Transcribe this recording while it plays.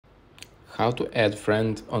How to add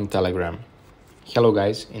friend on Telegram. Hello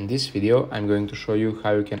guys, in this video I'm going to show you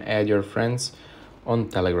how you can add your friends on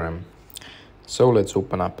Telegram. So let's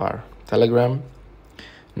open up our Telegram.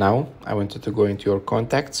 Now I want you to go into your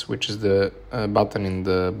contacts, which is the button in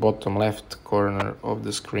the bottom left corner of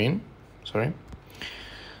the screen.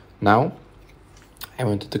 Now I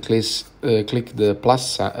want you to click the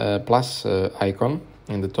plus icon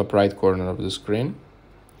in the top right corner of the screen.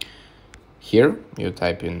 Here you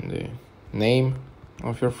type in the name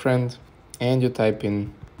of your friend and you type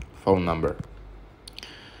in phone number.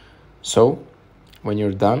 So when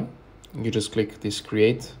you're done, you just click this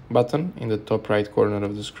create button in the top right corner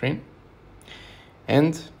of the screen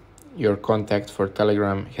and your contact for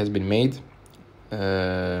Telegram has been made.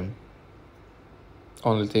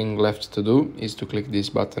 Only thing left to do is to click this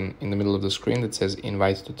button in the middle of the screen that says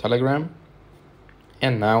invite to Telegram,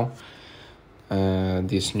 and now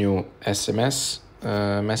this new SMS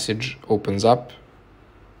message opens up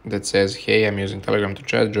that says, hey, I'm using Telegram to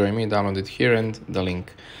chat, join me, download it here, and the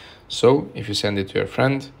link. So if you send it to your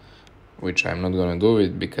friend, which I'm not gonna do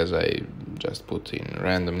it because I just put in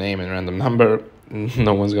random name and random number,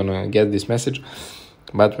 no one's gonna get this message.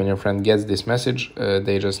 But when your friend gets this message,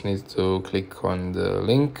 they just need to click on the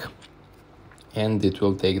link and it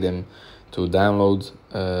will take them to download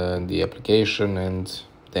the application, and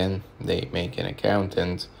then they make an account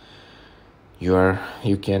and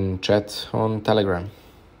you can chat on Telegram.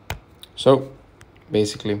 So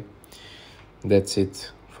basically that's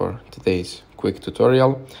it for today's quick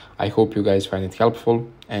tutorial. I hope you guys find it helpful,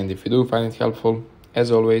 and if you do find it helpful,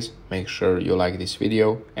 as always, make sure you like this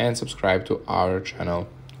video and subscribe to our channel.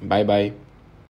 Bye bye.